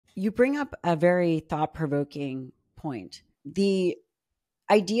You bring up a very thought-provoking point. The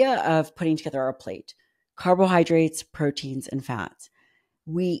idea of putting together a plate, carbohydrates, proteins, and fats.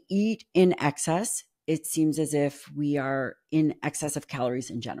 We eat in excess. It seems as if we are in excess of calories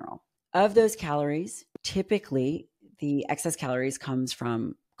in general. Of those calories, typically the excess calories comes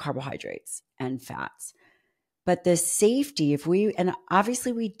from carbohydrates and fats. But the safety, and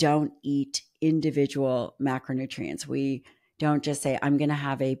obviously we don't eat individual macronutrients. We don't just say, I'm going to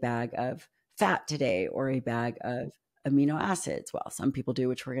have a bag of fat today or a bag of amino acids. Well, some people do,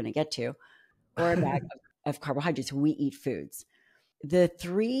 which we're going to get to, or a bag of carbohydrates. We eat foods. The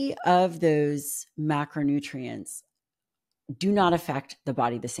three of those macronutrients do not affect the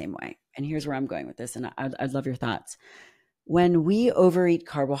body the same way. And here's where I'm going with this, and I'd love your thoughts. When we overeat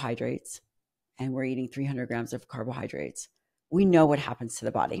carbohydrates, and we're eating 300 grams of carbohydrates, we know what happens to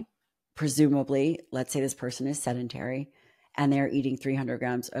the body. Presumably, let's say this person is sedentary and they're eating 300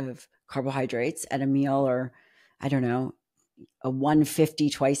 grams of carbohydrates at a meal, or I don't know, a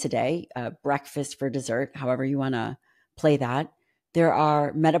 150 twice a day, breakfast for dessert, however you want to play that. There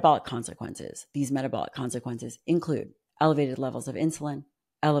are metabolic consequences. These metabolic consequences include elevated levels of insulin,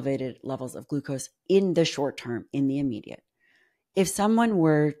 elevated levels of glucose in the short term, in the immediate. If someone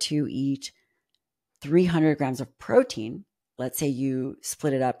were to eat 300 grams of protein, let's say you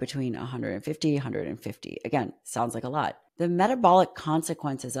split it up between 150, again, sounds like a lot. The metabolic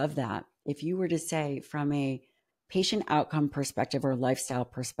consequences of that, if you were to say from a patient outcome perspective or lifestyle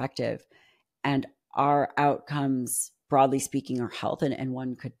perspective, and our outcomes, broadly speaking, are health, and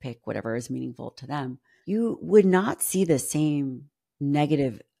one could pick whatever is meaningful to them, you would not see the same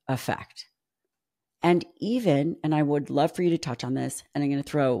negative effect. And I would love for you to touch on this, and I'm going to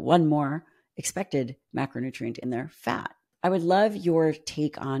throw one more expected macronutrient in there, fat. I would love your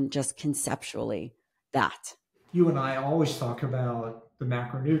take on just conceptually that. You and I always talk about the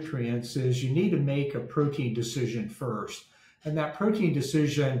macronutrients is you need to make a protein decision first. And that protein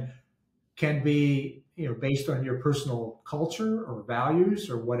decision can be, based on your personal culture or values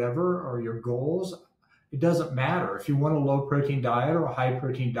or whatever, or your goals. It doesn't matter if you want a low protein diet or a high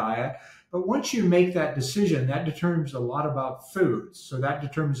protein diet. But once you make that decision, that determines a lot about foods. So that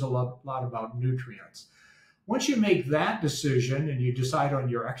determines a lot about nutrients. Once you make that decision and you decide on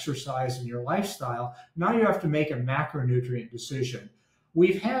your exercise and your lifestyle, now you have to make a macronutrient decision.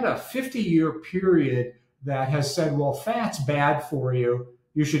 We've had a 50-year period that has said, well, fat's bad for you.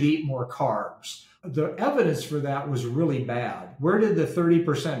 You should eat more carbs. The evidence for that was really bad. Where did the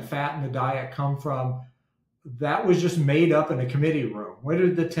 30% fat in the diet come from? That was just made up in a committee room. Where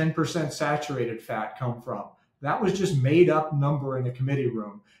did the 10% saturated fat come from? That was just made up number in a committee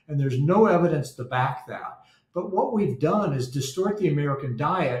room. And there's no evidence to back that. But what we've done is distort the American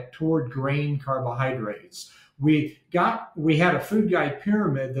diet toward grain carbohydrates. We had a food guide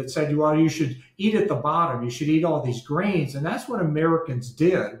pyramid that said, well, you should eat at the bottom. You should eat all these grains. And that's what Americans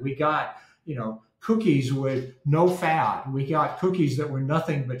did. We got, cookies with no fat. We got cookies that were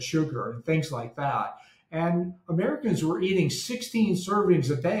nothing but sugar and things like that. And Americans were eating 16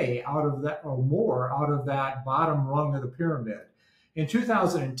 servings a day out of that or more out of that bottom rung of the pyramid. In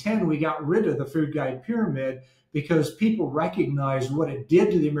 2010, we got rid of the food guide pyramid because people recognized what it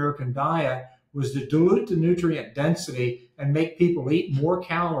did to the American diet was to dilute the nutrient density and make people eat more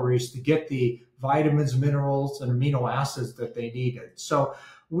calories to get the vitamins, minerals, and amino acids that they needed. So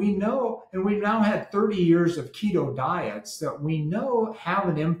we know, and we've now had 30 years of keto diets that we know have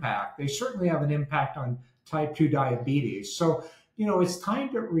an impact. They certainly have an impact on type 2 diabetes. So, it's time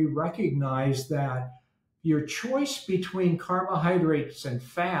that we recognize that your choice between carbohydrates and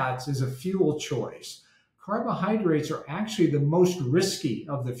fats is a fuel choice. Carbohydrates are actually the most risky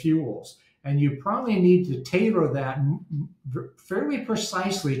of the fuels, and you probably need to tailor that fairly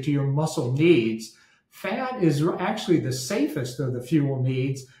precisely to your muscle needs. Fat is actually the safest of the fuel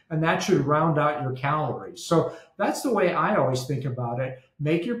needs, and that should round out your calories. So that's the way I always think about it.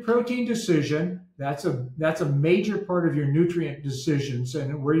 Make your protein decision. That's a major part of your nutrient decisions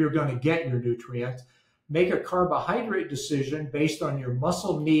and where you're going to get your nutrients. Make a carbohydrate decision based on your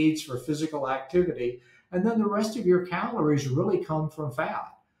muscle needs for physical activity, and then the rest of your calories really come from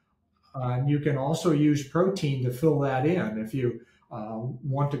fat. And you can also use protein to fill that in if you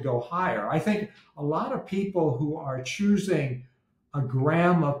want to go higher. I think a lot of people who are choosing a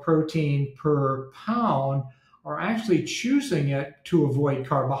gram of protein per pound are actually choosing it to avoid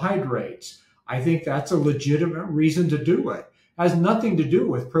carbohydrates. I think that's a legitimate reason to do it. It has nothing to do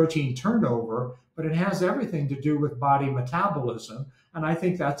with protein turnover, but it has everything to do with body metabolism. And I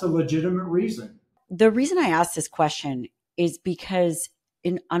think that's a legitimate reason. The reason I asked this question is because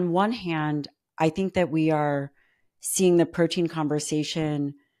on one hand, I think that we are seeing the protein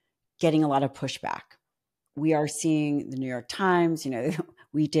conversation getting a lot of pushback. We are seeing the New York Times,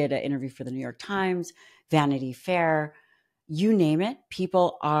 we did an interview for the New York Times, Vanity Fair, you name it,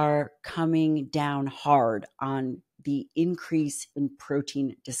 people are coming down hard on the increase in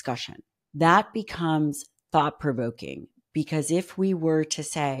protein discussion. That becomes thought-provoking, because if we were to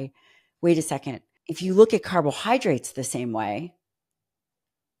say, wait a second, if you look at carbohydrates the same way,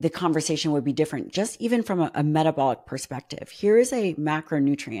 the conversation would be different, just even from a metabolic perspective. Here is a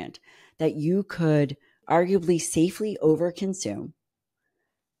macronutrient that you could arguably safely overconsume.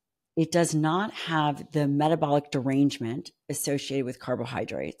 It does not have the metabolic derangement associated with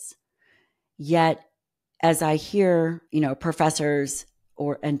carbohydrates. Yet, as I hear, professors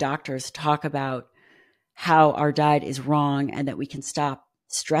and doctors talk about how our diet is wrong and that we can stop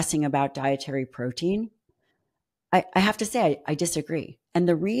stressing about dietary protein, I have to say I disagree. And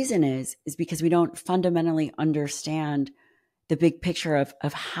the reason is because we don't fundamentally understand the big picture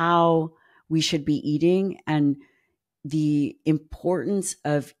of how we should be eating and the importance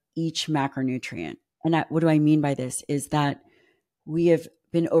of each macronutrient. And what do I mean by this is that we have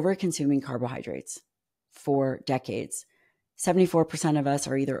been over-consuming carbohydrates for decades. 74% of us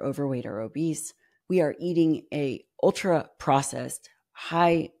are either overweight or obese. We are eating a ultra-processed,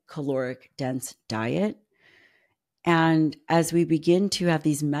 high-caloric dense diet. And as we begin to have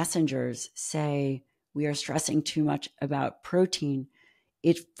these messengers say we are stressing too much about protein,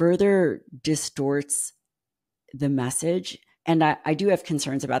 it further distorts the message. And I do have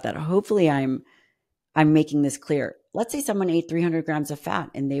concerns about that. Hopefully I'm making this clear. Let's say someone ate 300 grams of fat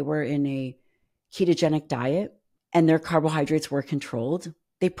and they were in a ketogenic diet and their carbohydrates were controlled.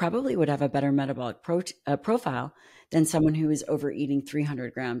 They probably would have a better metabolic profile than someone who is overeating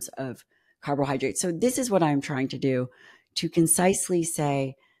 300 grams of carbohydrates. So this is what I'm trying to do, to concisely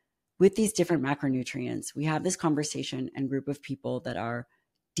say, with these different macronutrients, we have this conversation and group of people that are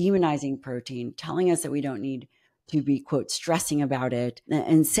demonizing protein, telling us that we don't need to be, quote, stressing about it,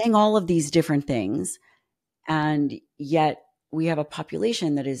 and saying all of these different things. And yet we have a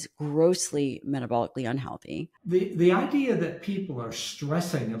population that is grossly metabolically unhealthy. The idea that people are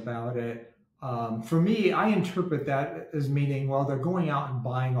stressing about it, for me, I interpret that as meaning, well, they're going out and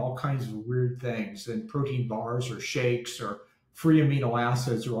buying all kinds of weird things and protein bars or shakes or free amino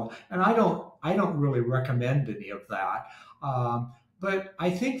acids, and I don't really recommend any of that. But I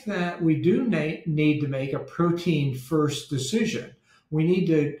think that we do need to make a protein first decision. We need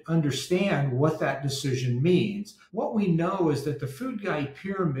to understand what that decision means. What we know is that the food guide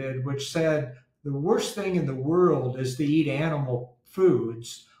pyramid, which said the worst thing in the world is to eat animal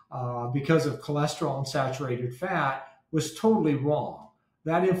foods because of cholesterol and saturated fat, was totally wrong.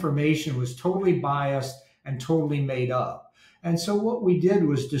 That information was totally biased and totally made up. And so what we did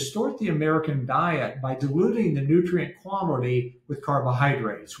was distort the American diet by diluting the nutrient quality with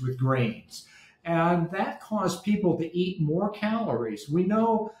carbohydrates, with grains. And that caused people to eat more calories. We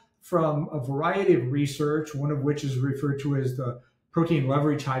know from a variety of research, one of which is referred to as the protein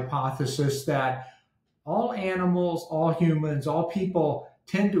leverage hypothesis, that all animals, all humans, all people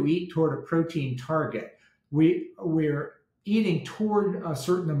tend to eat toward a protein target. We're eating toward a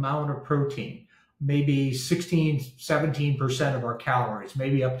certain amount of protein, maybe 16, 17% of our calories,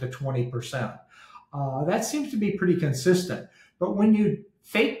 maybe up to 20%. That seems to be pretty consistent. But when you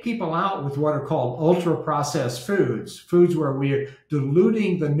fake people out with what are called ultra-processed foods where we're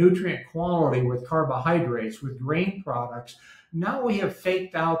diluting the nutrient quality with carbohydrates, with grain products, now we have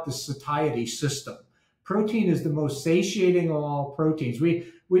faked out the satiety system. Protein is the most satiating of all proteins.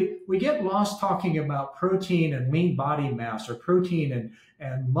 We get lost talking about protein and lean body mass, or protein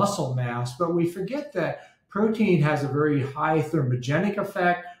and muscle mass, but we forget that protein has a very high thermogenic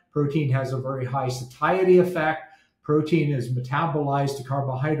effect. Protein has a very high satiety effect. Protein is metabolized to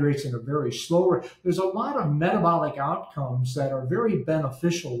carbohydrates in a very slower. There's a lot of metabolic outcomes that are very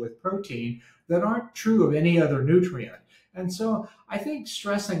beneficial with protein that aren't true of any other nutrient. And so I think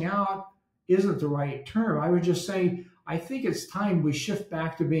stressing out isn't the right term. I would just say, I think it's time we shift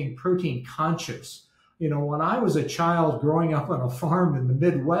back to being protein conscious. When I was a child growing up on a farm in the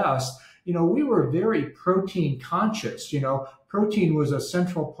Midwest, we were very protein conscious. Protein was a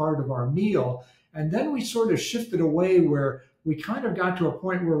central part of our meal. And then we sort of shifted away where we kind of got to a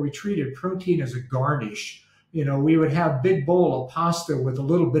point where we treated protein as a garnish. We would have a big bowl of pasta with a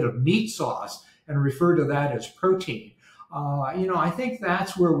little bit of meat sauce and refer to that as protein. I think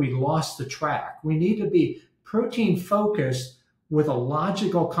that's where we lost the track. We need to be protein focused with a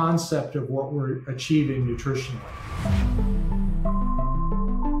logical concept of what we're achieving nutritionally.